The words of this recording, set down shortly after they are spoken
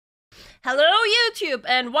Hello YouTube,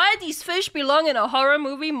 and why these fish belong in a horror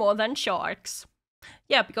movie more than sharks?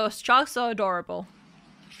 Yeah, because sharks are adorable.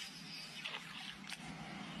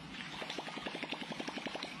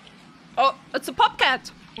 Oh, it's a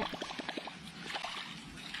popcat!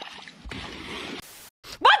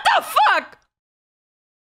 What the fuck?!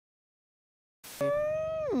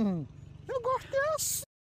 You got this?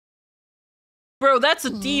 Bro, that's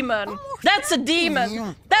a demon! That's a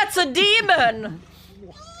demon! That's a demon!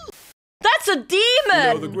 That's a demon!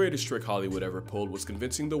 You know, the greatest trick Hollywood ever pulled was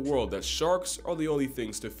convincing the world that sharks are the only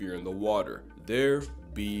things to fear in the water. There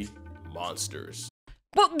be monsters.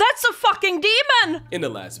 Well, that's a fucking demon! In the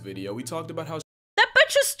last video, we talked about how That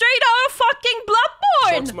bitch is straight out of fucking Bloodborne!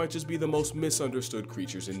 sharks might just be the most misunderstood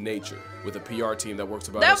creatures in nature. With a PR team that works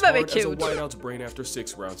about They're as hard very as a cute. whiteout's brain after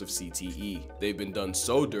 6 rounds of CTE. They've been done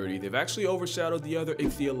so dirty, they've actually overshadowed the other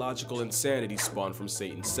ichthyological insanity spawned from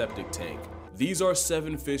Satan's septic tank. These are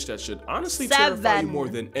 7 fish that should honestly terrify you more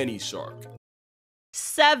than any shark.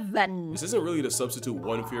 7. This isn't really to substitute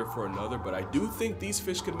one fear for another, but I do think these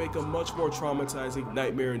fish could make a much more traumatizing,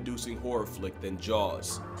 nightmare-inducing horror flick than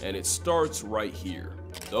Jaws. And it starts right here.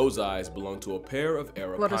 Those eyes belong to a pair of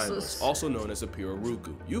What is this? arapaimos, also known as a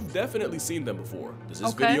pirarucu. You've definitely seen them before. Does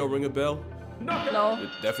this Okay. video ring a bell? No. It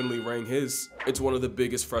definitely rang his. It's one of the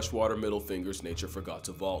biggest freshwater middle fingers nature forgot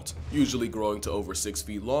to vault, usually growing to over 6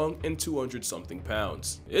 feet long and 200-something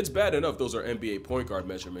pounds. It's bad enough those are NBA point guard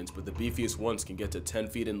measurements, but the beefiest ones can get to 10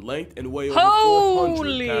 feet in length and weigh over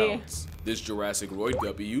 400 pounds. This Jurassic roid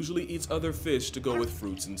guppy usually eats other fish to go with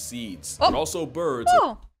fruits and seeds, but also birds.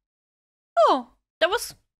 Oh, that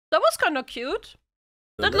was kind of cute.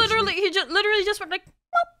 That literally just went like.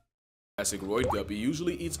 Jurassic roid guppy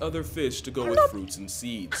usually eats other fish to go with fruits and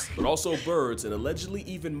seeds, but also birds and allegedly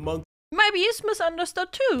even monkeys. Maybe he's misunderstood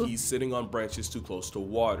too. He's sitting on branches too close to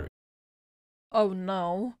water. Oh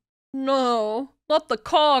no. No, not the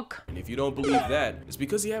cock. And if you don't believe that, it's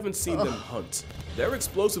because you haven't seen them hunt. They're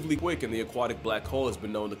explosively quick, and the aquatic black hole has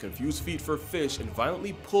been known to confuse feet for fish and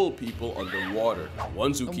violently pull people underwater.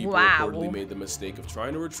 One zookeeper reportedly made the mistake of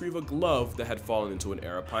trying to retrieve a glove that had fallen into an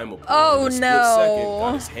arapaima pool. Oh in a split second,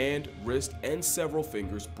 got his hand, wrist, and several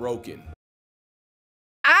fingers broken.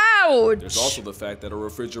 Ouch! There's also the fact that a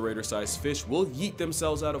refrigerator-sized fish will yeet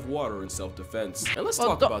themselves out of water in self-defense. And let's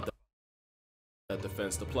talk about that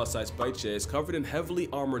defense. The plus-size bite jet is covered in heavily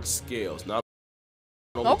armored scales, not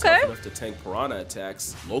only tough enough to tank piranha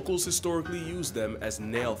attacks. Locals historically use them as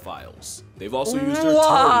nail files. They've also used their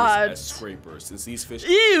tongues as scrapers, since these fish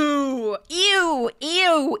Ew!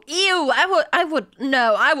 I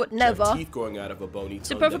would never. have teeth growing out of a bony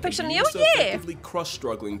tongue perfect that picture can be of used you? to Yeah. effectively crush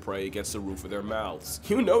struggling prey against the roof of their mouths.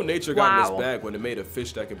 You know nature got in its bag when it made a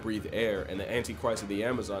fish that can breathe air, and the Antichrist of the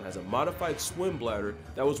Amazon has a modified swim bladder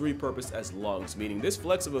that was repurposed as lungs, meaning this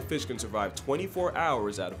flex of a fish can survive 24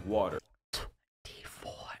 hours out of water.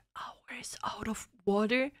 24 hours out of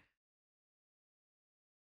water?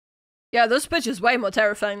 Yeah, this bitch is way more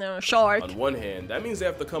terrifying than a shark. On one hand, that means they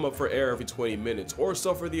have to come up for air every 20 minutes or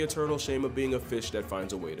suffer the eternal shame of being a fish that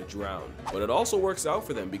finds a way to drown. But it also works out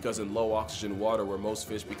for them because in low oxygen water where most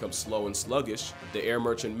fish become slow and sluggish, the air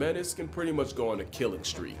merchant menace can pretty much go on a killing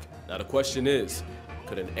streak. Now the question is,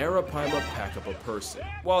 could an arapaima pack up a person?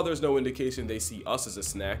 While there's no indication they see us as a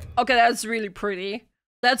snack, Okay, that's really pretty.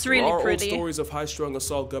 That's really there are pretty. old stories of high-strung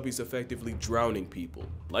assault guppies effectively drowning people,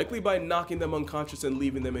 likely by knocking them unconscious and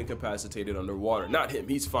leaving them incapacitated underwater. Not him,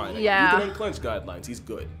 he's fine. Yeah. You can unclench guidelines, he's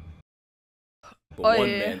good. But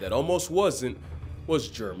one man that almost wasn't was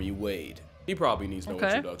Jeremy Wade. He probably needs no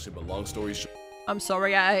introduction, but long story short. I'm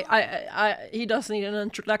sorry, he does need an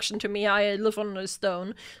introduction to me. I live on a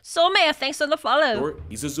stone. So, man, thanks for the follow.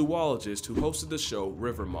 He's a zoologist who hosted the show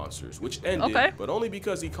River Monsters, which ended, but only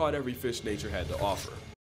because he caught every fish nature had to offer.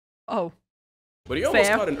 Oh. But he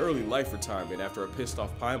almost caught an early life retirement after a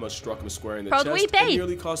pissed-off paima struck him square in the chest and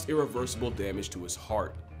nearly caused irreversible damage to his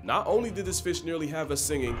heart. Not only did this fish nearly have us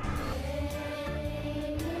singing,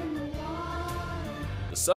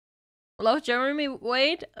 Hello, Jeremy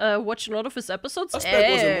Wade. Watched a lot of his episodes. Suspect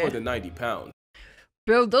wasn't more than 90 pounds.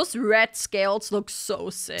 Bro, those red scales look so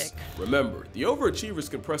sick. Remember, the overachievers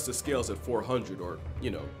can press the scales at 400 or,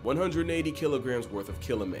 180 kilograms worth of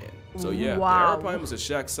kill a man. So yeah, the arapaima is a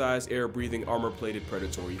shack-sized, air-breathing, armor-plated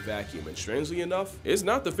predatory vacuum, and strangely enough, it's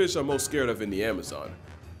not the fish I'm most scared of in the Amazon.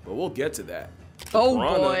 But we'll get to that. Oh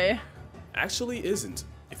boy. Actually isn't.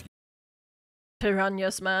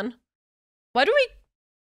 Piranhas, man. Why do we...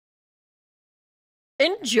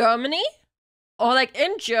 In Germany? Or like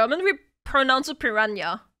in German we pronounce it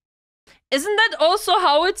piranha. Isn't that also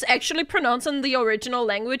how it's actually pronounced in the original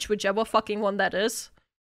language, whichever fucking one that is?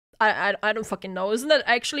 I don't fucking know. Isn't that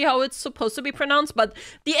actually how it's supposed to be pronounced? But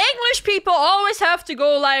the English people always have to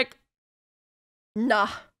go like, nah.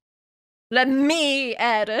 Let me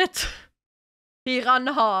add it.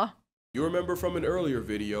 Piranha. You remember from an earlier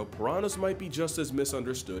video, piranhas might be just as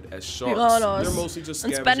misunderstood as sharks. Piranhas. They're mostly just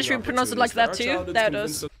In Spanish we pronounce it like that too. There it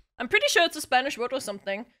is. I'm pretty sure it's a Spanish word or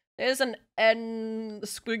something. There's an N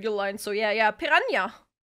squiggle line, so yeah, piranha.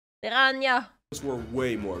 Piranha. Were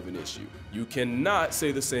way more of an issue. You cannot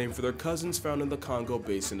say the same for their cousins found in the Congo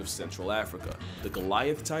basin of Central Africa. The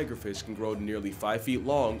Goliath tigerfish can grow to nearly 5 feet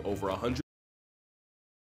long, over 100.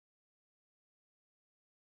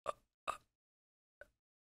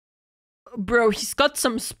 Bro, he's got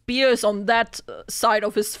some spears on that side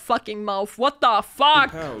of his fucking mouth. What the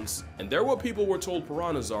fuck? Pounds, and they're what people were told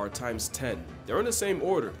piranhas are times 10. They're in the same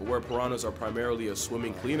order, but where piranhas are primarily a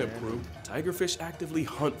swimming cleanup crew, tigerfish actively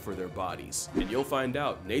hunt for their bodies. And you'll find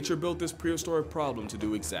out, nature built this prehistoric problem to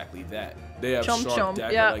do exactly that. They have sharp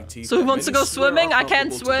dagger-like teeth. So who wants to go swimming? I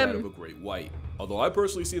can't swim. Of a great white. Although I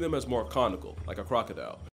personally see them as more conical, like a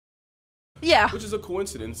crocodile. Yeah. Which is a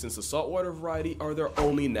coincidence since the saltwater variety are their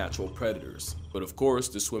only natural predators. But of course,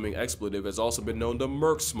 the swimming expletive has also been known to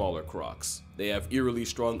murk smaller crocs. They have eerily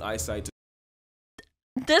strong eyesight to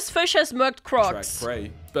this fish has murked crocs. track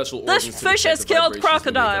prey, special this fish has killed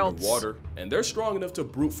crocodiles. Water, and they're strong enough to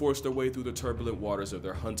brute force their way through the turbulent waters of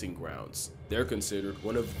their hunting grounds. They're considered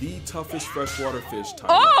one of the toughest freshwater fish.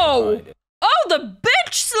 Oh, the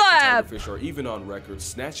bitch slap! Tigerfish are even on record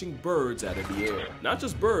snatching birds out of the air. Not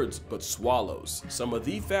just birds, but swallows. Some of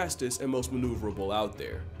the fastest and most maneuverable out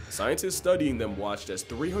there. Scientists studying them watched as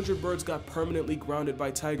 300 birds got permanently grounded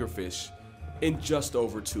by tigerfish in just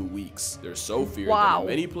over 2 weeks. They're so feared that in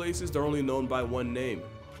many places they're only known by one name,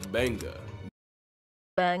 Benga.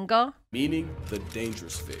 Benga? Meaning the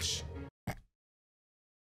dangerous fish.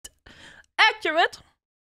 Accurate.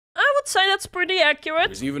 I would say that's pretty accurate.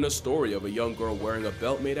 There's even a story of a young girl wearing a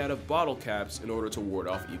belt made out of bottle caps in order to ward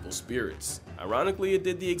off evil spirits. Ironically, it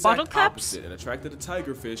did the exact opposite and attracted a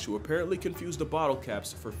tigerfish who apparently confused the bottle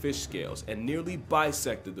caps for fish scales and nearly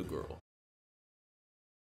bisected the girl.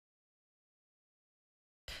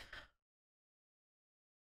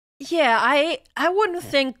 Yeah, I wouldn't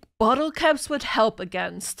think bottle caps would help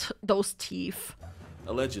against those teeth.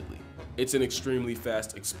 Allegedly. It's an extremely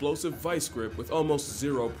fast, explosive vice grip with almost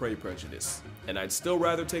zero prey prejudice. And I'd still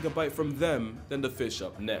rather take a bite from them than the fish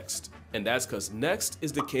up next. And that's cause next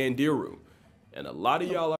is the candiru. And a lot of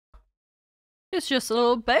y'all It's just a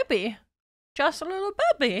little baby. Just a little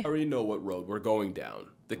baby. already know what road we're going down.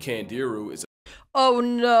 The candiru is a Oh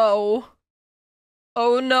no.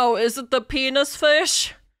 Oh no, is it the penis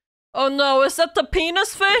fish? Oh no, is that the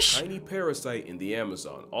penis fish? tiny parasite in the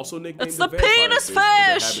Amazon, also nicknamed It's the vampire penis fish, with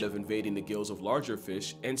the fish! habit of invading the gills of larger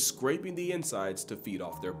fish and scraping the insides to feed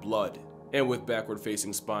off their blood. And with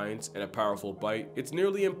backward-facing spines and a powerful bite, it's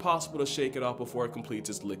nearly impossible to shake it off before it completes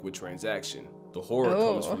its liquid transaction. The horror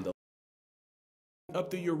comes from the up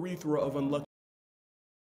the urethra of unlucky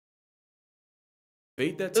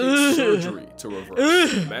bait that takes surgery to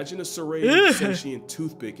reverse. Imagine a serrated, sentient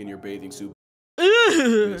toothpick in your bathing suit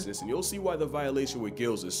business, and you'll see why the violation with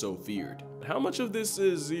gills is so feared. How much of this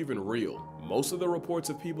is even real? Most of the reports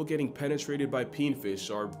of people getting penetrated by peenfish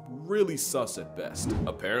are really sus at best.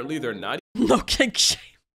 Apparently, they're not No kink shame.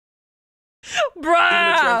 even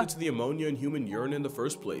Bruh! attracted to the ammonia in human urine in the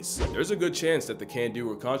first place. There's a good chance that the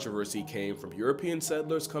candiru controversy came from European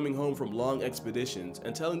settlers coming home from long expeditions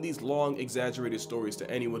and telling these long, exaggerated stories to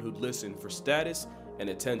anyone who'd listen for status and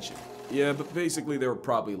attention. Yeah, but basically they were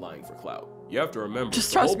probably lying for clout. You have to remember,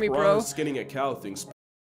 Just the whole trust me, piranha bro. skinning a cow thing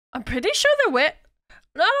I'm pretty sure there were...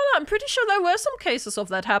 No, I'm pretty sure there were some cases of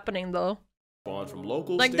that happening, though. spawned from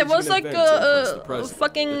local Like, there was, like, a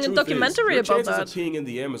fucking documentary about your that. chances of peeing in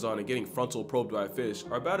the Amazon and getting frontal probed by a fish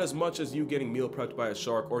are about as much as you getting meal prepped by a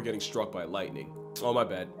shark or getting struck by lightning. Oh, my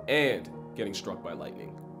bad. And getting struck by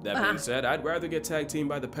lightning. That being said, I'd rather get tag teamed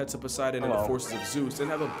by the pets of Poseidon and the forces of Zeus than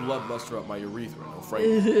have a bloodluster up my urethra, no Frank.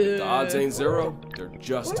 If the odds ain't zero, they're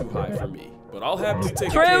just too high for me. But I'll happily take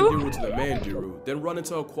a candiru to the mandiru, then run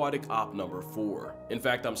into aquatic op number 4. In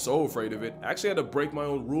fact, I'm so afraid of it, I actually had to break my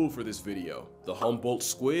own rule for this video. The Humboldt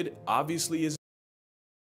squid obviously isn't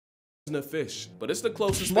a fish, but it's the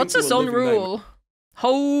closest What's thing to his a own living rule?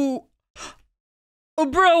 Oh,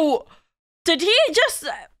 bro, did he just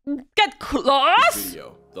get claws?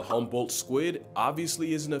 video. The Humboldt squid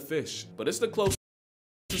obviously isn't a fish, but it's the closest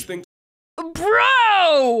thing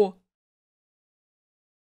Bro!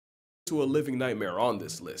 to a living nightmare on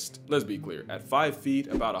this list. Let's be clear, at 5 feet,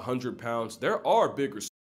 about 100 pounds, there are bigger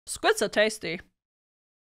Squids are tasty.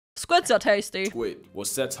 Squids are tasty. squid. What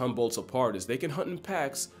sets Humboldts apart is they can hunt in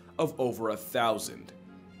packs of over 1,000.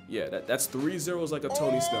 Yeah, that's 3 zeros like a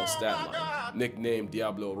Tony Snell stat line. Nicknamed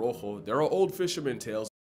Diablo Rojo, there are old fisherman tales.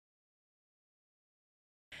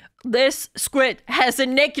 This squid has a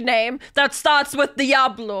nickname that starts with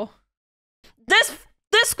Diablo. This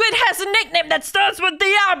squid has a nickname that starts with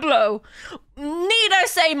Diablo. Need I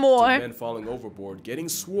say more? Men falling overboard, getting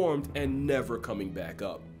swarmed, and never coming back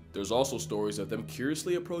up. There's also stories of them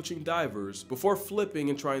curiously approaching divers before flipping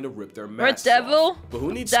and trying to rip their masks off. But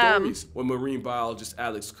who needs stories when marine biologist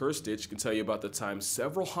Alex Kirstich can tell you about the time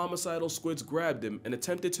several homicidal squids grabbed him and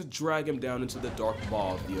attempted to drag him down into the dark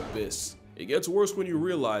maw of the abyss. It gets worse when you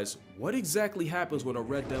realize what exactly happens when a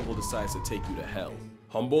red devil decides to take you to hell.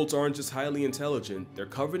 Humboldts aren't just highly intelligent, they're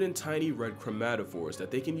covered in tiny red chromatophores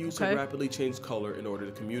that they can use to rapidly change color in order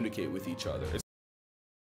to communicate with each other.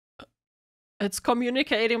 It's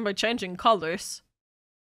communicating by changing colors.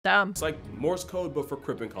 Damn. It's like Morse code but for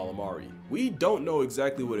Crip and Calamari. We don't know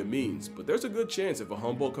exactly what it means, but there's a good chance if a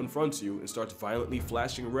Humboldt confronts you and starts violently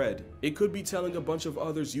flashing red, it could be telling a bunch of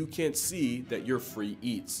others you can't see that you're free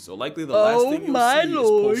eats. So likely the last thing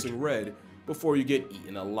you'll see is pulsing red before you get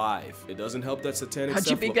eaten alive. It doesn't help that satanic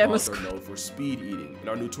cephalopods are known for speed eating and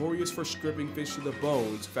are notorious for stripping fish to the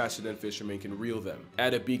bones faster than fishermen can reel them.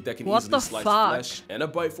 Add a beak that can easily slice flesh and a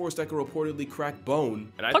bite force that can reportedly crack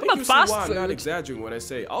bone. And I think you see why I'm not exaggerating when I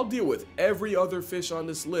say I'll deal with every other fish on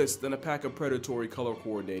this list than a pack of predatory color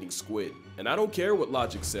coordinating squid. And I don't care what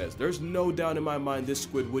logic says, there's no doubt in my mind this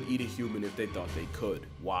squid would eat a human if they thought they could.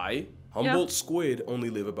 Why? Humboldt squid only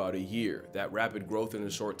live about a year. That rapid growth in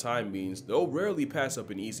a short time means they'll rarely pass up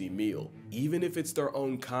an easy meal, even if it's their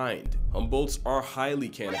own kind. Humboldts are highly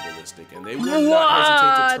cannibalistic, and they will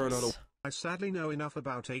not hesitate to turn on a... I sadly know enough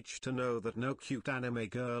about H to know that no cute anime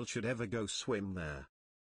girl should ever go swim there.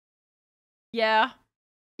 Yeah,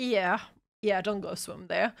 don't go swim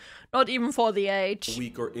there. Not even for the age.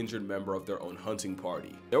 Weak or injured member of their own hunting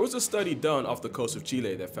party. There was a study done off the coast of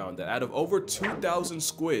Chile that found that out of over 2,000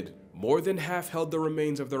 squid, more than half held the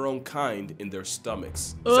remains of their own kind in their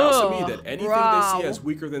stomachs. It sounds to me that anything they see as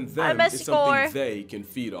weaker than them is something they can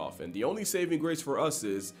feed off, and the only saving grace for us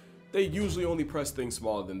is they usually only press things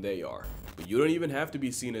smaller than they are. But you don't even have to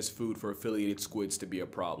be seen as food for affiliated squids to be a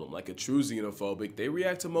problem. Like a true xenophobic, they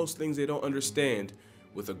react to most things they don't understand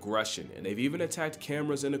with aggression, and they've even attacked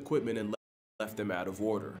cameras and equipment and left them out of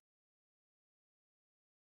order.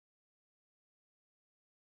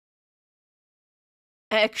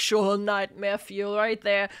 Actual nightmare fuel right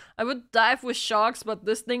there. I would dive with sharks, but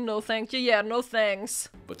this thing, no thank you. Yeah, no thanks.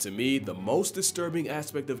 But to me, the most disturbing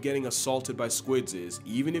aspect of getting assaulted by squids is,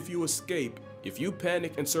 even if you escape, if you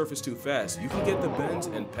panic and surface too fast, you can get the bends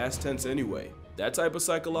and past tense anyway. That type of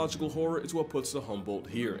psychological horror is what puts the Humboldt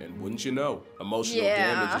here, and wouldn't you know, emotional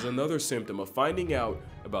damage is another symptom of finding out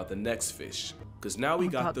about the next fish. Because now we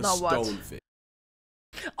got the stonefish.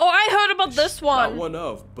 Oh, I heard about this one. Not one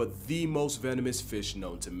of, but the most venomous fish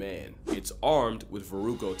known to man. It's armed with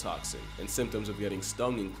verrucotoxin, and symptoms of getting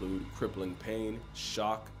stung include crippling pain,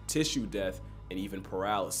 shock, tissue death, and even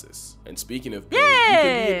paralysis. And speaking of pain, you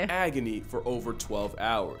can be in agony for over 12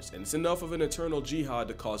 hours, and it's enough of an eternal jihad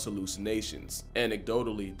to cause hallucinations.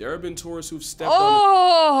 Anecdotally, there have been tourists who've stepped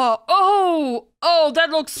on that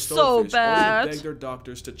looks so bad. Only beg their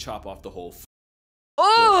doctors to chop off the whole fish.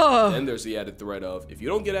 Oh! Then there's the added threat of, if you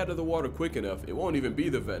don't get out of the water quick enough, it won't even be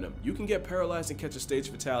the venom. You can get paralyzed and catch a stage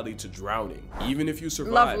fatality to drowning. Even if you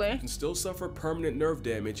survive, you can still suffer permanent nerve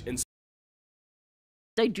damage and...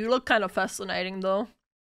 They do look kind of fascinating though.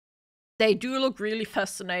 They do look really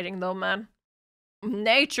fascinating though, man.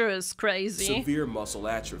 Nature is crazy. Severe muscle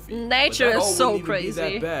atrophy. Nature is so crazy.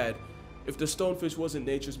 Be that bad if the stonefish wasn't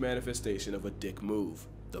nature's manifestation of a dick move.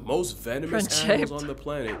 The most venomous animals on the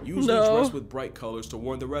planet usually dress with bright colors to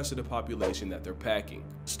warn the rest of the population that they're packing.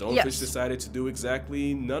 Stonefish decided to do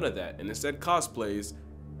exactly none of that and instead cosplays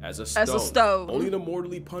as a stone. Only to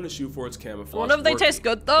mortally punish you for its camouflage. I wonder if they taste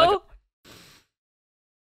good though.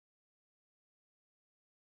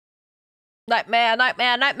 Nightmare.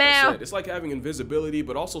 It's like having invisibility,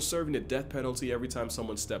 but also serving the death penalty every time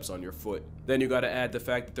someone steps on your foot. Then you gotta add the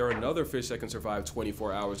fact that there are another fish that can survive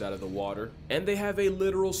 24 hours out of the water, and they have a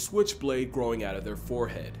literal switchblade growing out of their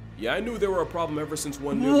forehead. Yeah, I knew they were a problem ever since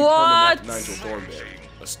one newly permanent Nigel Thornberry.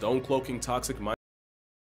 A stone-cloaking toxic minefield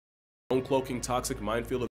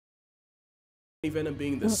of venom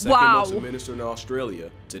being the second most administered in Australia.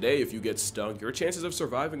 Today, if you get stung, your chances of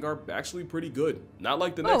surviving are actually pretty good. Not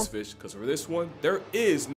like the next fish, because for this one, there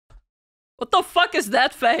is... What the fuck is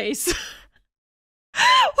that face? What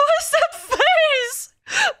is that face?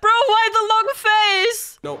 Bro, why the long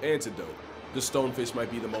face? No antidote. The stonefish might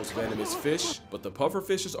be the most venomous fish, but the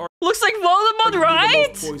pufferfishes are Looks like Voldemort, The right?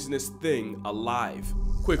 most poisonous thing alive.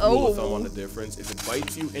 Quick Oh. rule of thumb on the difference: if it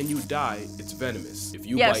bites you and you die, it's venomous. If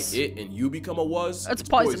you Yes. bite it and you become a wuzz, It's it's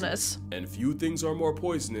poisonous. And few things are more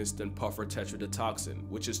poisonous than puffer tetrodotoxin,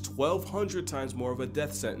 which is 1,200 times more of a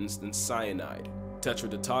death sentence than cyanide.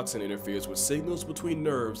 Tetrodotoxin interferes with signals between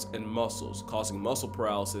nerves and muscles, causing muscle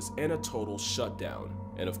paralysis and a total shutdown.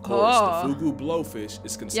 And of course, Oh. the fugu blowfish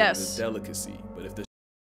is considered Yes. a delicacy, but if the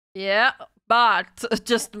Yeah, but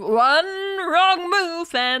just one wrong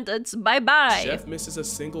move and it's bye-bye. chef misses a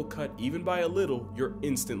single cut even by a little, you're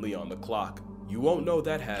instantly on the clock. You won't know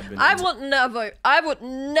that happened. I would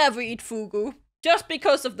never eat fugu. Just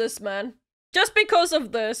because of this, man. Just because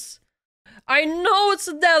of this. I know it's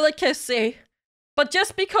a delicacy, but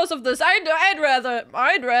just because of this, I'd rather,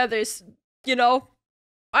 you know,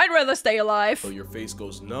 I'd rather stay alive. So your face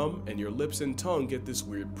goes numb and your lips and tongue get this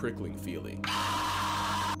weird prickling feeling.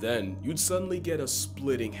 Then, you'd suddenly get a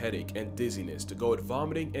splitting headache and dizziness to go at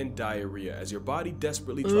vomiting and diarrhea as your body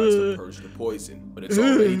desperately tries to purge the poison. But it's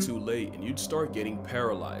already too late and you'd start getting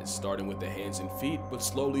paralyzed, starting with the hands and feet, but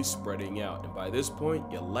slowly spreading out. And by this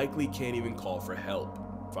point, you likely can't even call for help.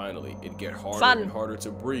 Finally, it'd get harder and harder to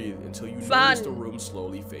breathe until you notice the room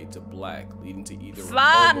slowly fade to black, leading to either a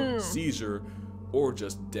coma, seizure, or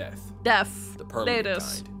just death. Death. The permanent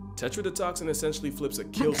kind. Tetrodotoxin essentially flips a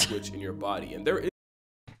kill switch in your body, and there is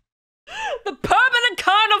The permanent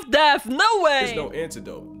kind of death, no way! no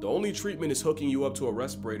antidote. The only treatment is hooking you up to a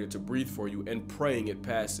respirator to breathe for you and praying it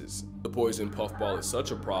passes. The poison puffball is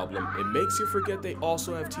such a problem, it makes you forget they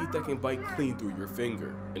also have teeth that can bite clean through your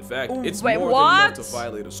finger. In fact, it's more than enough to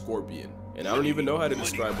violate a scorpion. And I don't even know how to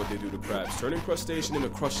describe what they do to crabs, turning crustacean into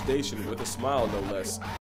crustacean with a smile no less.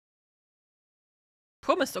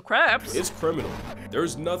 Poor Mr. Krabs. It's criminal.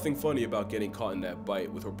 There's nothing funny about getting caught in that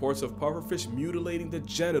bite, with reports of pufferfish mutilating the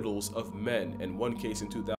genitals of men, and one case in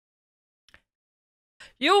 2000.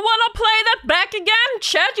 You wanna play that back again?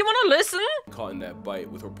 Chat, you wanna listen? Caught in that bite,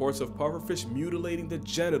 with reports of pufferfish mutilating the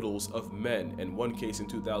genitals of men, and one case in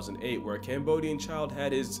 2008 where a Cambodian child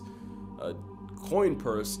had his coin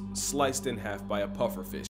purse sliced in half by a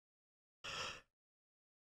pufferfish.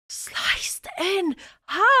 Sliced in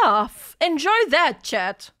half. Enjoy that,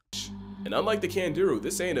 chat. And unlike the Kangaroo,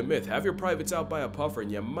 this ain't a myth. Have your privates out by a puffer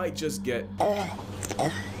and you might just get...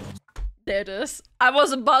 There it is. I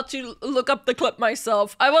was about to look up the clip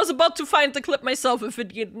myself. I was about to find the clip myself if it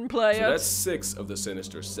didn't play So it. that's 6 of the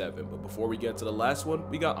sinister 7, but before we get to the last one,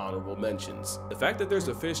 we got honorable mentions. The fact that there's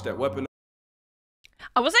a fish that weaponizes...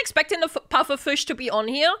 I was expecting the pufferfish to be on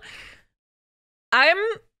here. I'm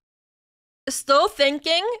still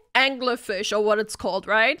thinking anglerfish, or what it's called,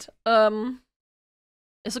 right?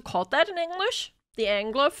 Is it called that in English? The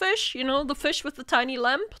anglerfish? You know, the fish with the tiny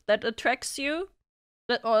lamp that attracts you?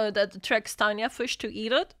 That attracts tiny fish to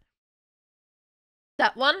eat it?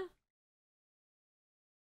 That one?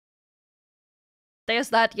 There's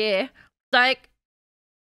that, yeah. Like,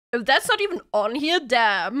 if that's not even on here,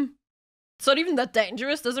 damn. It's not even that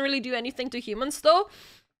dangerous, doesn't really do anything to humans, though.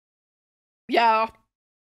 Yeah.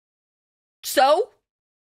 So,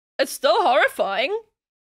 it's still horrifying.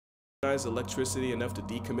 Electricity enough to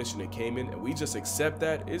decommission a caiman, and we just accept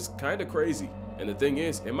that is kind of crazy. And the thing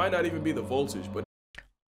is, it might not even be the voltage, but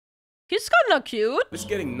he's kinda cute. it's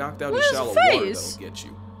getting knocked out in shallow water that'll get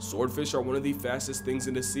you. Swordfish are one of the fastest things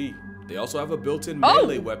in the sea. They also have a built-in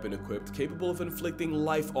melee weapon equipped, capable of inflicting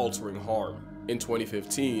life-altering harm. In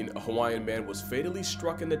 2015, a Hawaiian man was fatally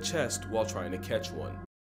struck in the chest while trying to catch one.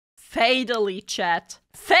 Fatally, chat.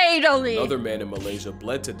 Fatally! Another man in Malaysia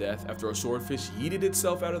bled to death after a swordfish yeeted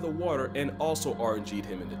itself out of the water and also RNG'd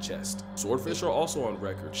him in the chest. Swordfish are also on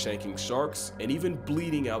record shanking sharks and even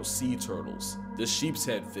bleeding out sea turtles. The sheep's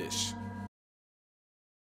head fish.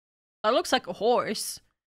 That looks like a horse.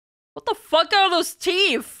 What the fuck are those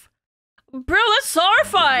teeth? Bro, that's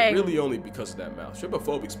horrifying! Really only because of that mouth.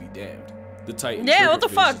 Trypophobics be damned. The Titan what the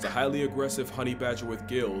fuck? is a highly aggressive honey badger with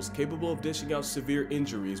gills, capable of dishing out severe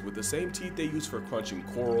injuries with the same teeth they use for crunching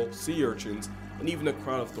coral, sea urchins, and even a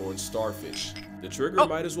crown of thorns starfish. The trigger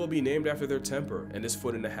might as well be named after their temper, and this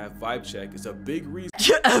 1.5 vibe check is a big reason.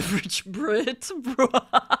 Your average Brit, bro.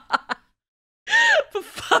 For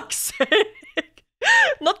fuck's sake.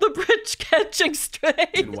 Not the bridge catching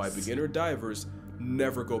strays. Why beginner divers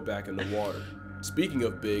never go back in the water. Speaking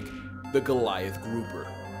of big, the Goliath grouper.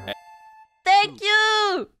 Thank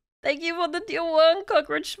you! Thank you for the tier 1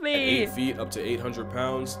 cockroach At meat. 8 feet up to 800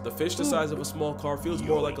 pounds, the fish the size of a small car feels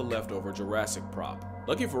more like a leftover Jurassic prop.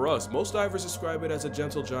 Lucky for us, most divers describe it as a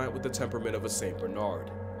gentle giant with the temperament of a Saint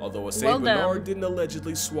Bernard. Although a Saint Bernard didn't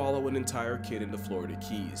allegedly swallow an entire kid in the Florida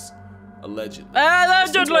Keys. Allegedly. Since we're on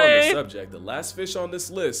the Allegedly! subject, the last fish on this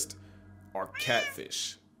list are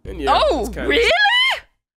catfish. And yeah, Oh, it's kind really? of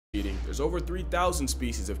there's over 3,000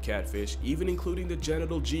 species of catfish, even including the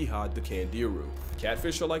genital jihad, the candiru.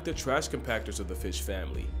 Catfish are like the trash compactors of the fish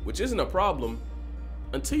family, which isn't a problem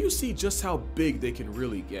until you see just how big they can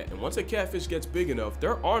really get. And once a catfish gets big enough,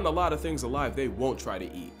 there aren't a lot of things alive they won't try to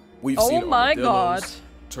eat. We've seen my god.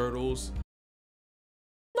 turtles,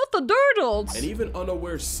 Not the turtles. and even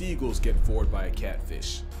unaware seagulls get bored by a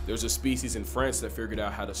catfish. There's a species in France that figured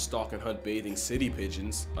out how to stalk and hunt bathing city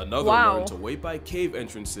pigeons. Another learned to wait by cave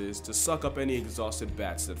entrances to suck up any exhausted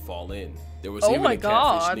bats that fall in. There was even a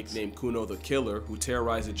catfish nicknamed Kuno the Killer who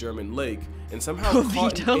terrorized a German lake and somehow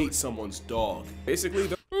caught and ate someone's dog. Basically,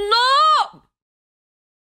 No!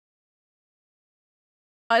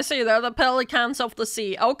 I see, they're the pelicans of the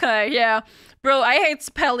sea. Okay, yeah. Bro, I hate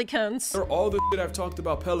pelicans. they're all the shit I've talked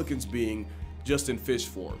about pelicans being, just in fish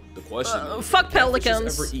form. The question is, fuck if a catfish has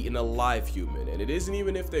pelicans. ever eaten a live human, and it isn't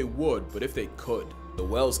even if they would, but if they could. The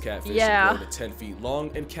Wells catfish Yeah. can grow to 10 feet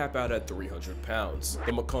long and cap out at 300 pounds.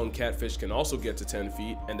 The Mekong catfish can also get to 10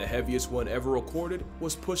 feet, and the heaviest one ever recorded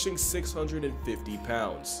was pushing 650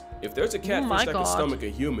 pounds. If there's a catfish that can stomach a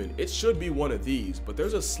human, it should be one of these, but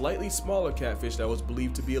there's a slightly smaller catfish that was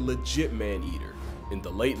believed to be a legit man-eater. In the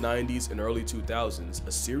late 90s and early 2000s,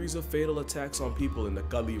 a series of fatal attacks on people in the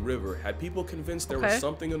Kali River had people convinced there was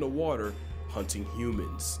something in the water hunting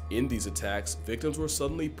humans. In these attacks, victims were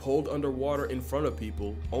suddenly pulled underwater in front of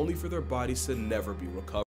people, only for their bodies to never be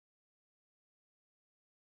recovered.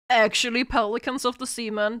 Actually, pelicans of the sea,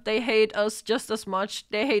 man, they hate us just as much.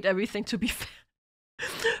 They hate everything, to be fair.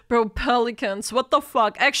 Bro, pelicans, what the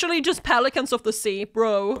fuck? Actually, just pelicans of the sea,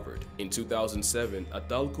 bro. In 2007,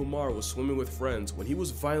 Atal Kumar was swimming with friends when he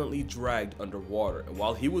was violently dragged underwater, and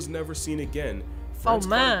while he was never seen again, friends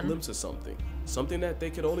caught a glimpse of something. Something that they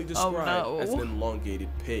could only describe as an elongated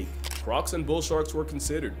pig. Crocs and bull sharks were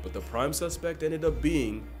considered, but the prime suspect ended up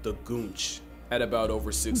being the goonch. At about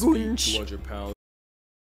over 6 feet, 200 pounds,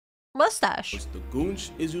 mustache. the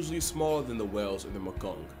goonch is usually smaller than the whales in the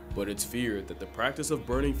Mekong, but it's feared that the practice of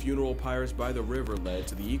burning funeral pyres by the river led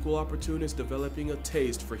to the equal opportunists developing a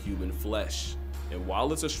taste for human flesh. And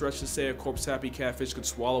while it's a stretch to say a corpse-happy catfish could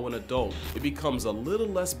swallow an adult, it becomes a little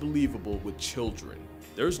less believable with children.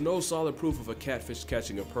 There's no solid proof of a catfish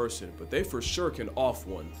catching a person, but they for sure can off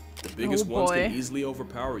one. The biggest ones can easily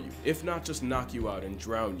overpower you, if not just knock you out and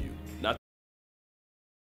drown you. Not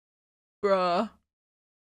Bruh.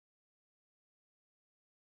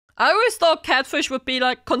 I always thought catfish would be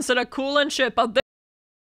like considered cool and shit, but they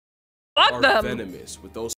fuck them. Venomous,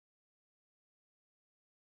 with those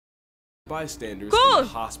bystanders in the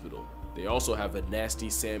hospital. They also have a nasty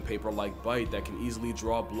sandpaper-like bite that can easily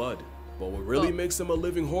draw blood. But what really makes them a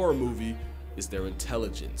living horror movie is their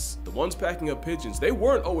intelligence. The ones packing up pigeons, they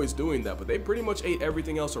weren't always doing that, but they pretty much ate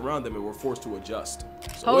everything else around them and were forced to adjust.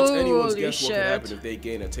 So it's anyone's guess what could happen if they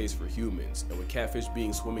gain a taste for humans. And with catfish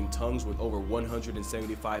being swimming tongues with over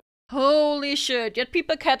 175. Holy shit, yet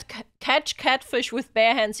people catch catfish with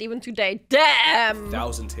bare hands even today. Damn!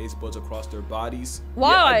 1,000 taste buds across their bodies.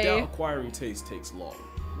 Why? Yeah, I doubt acquiring taste takes long.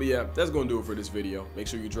 But yeah, that's gonna do it for this video. Make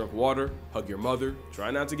sure you drink water, hug your mother,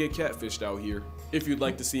 try not to get catfished out here. If you'd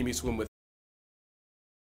like to see me swim with...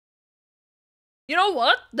 You know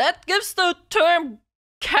what? That gives the term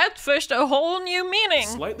catfished a whole new meaning.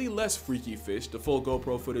 Slightly less freaky fish, the full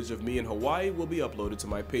GoPro footage of me in Hawaii will be uploaded to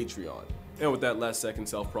my Patreon. And with that last second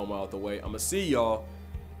self-promo out the way, I'ma see y'all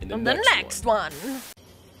in the next one.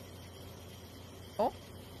 Oh.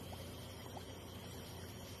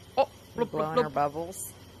 Oh, blop, Blowing blop, our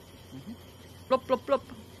bubbles. blop, blop, blop.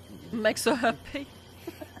 Makes her happy.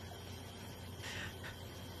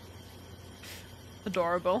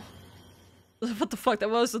 Adorable. What the fuck? That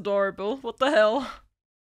was adorable. What the hell?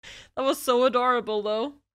 That was so adorable,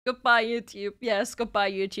 though. Goodbye, YouTube. Yes,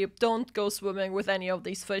 goodbye, YouTube. Don't go swimming with any of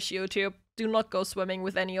these fish, YouTube. Do not go swimming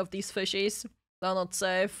with any of these fishies. They're not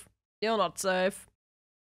safe. You're not safe.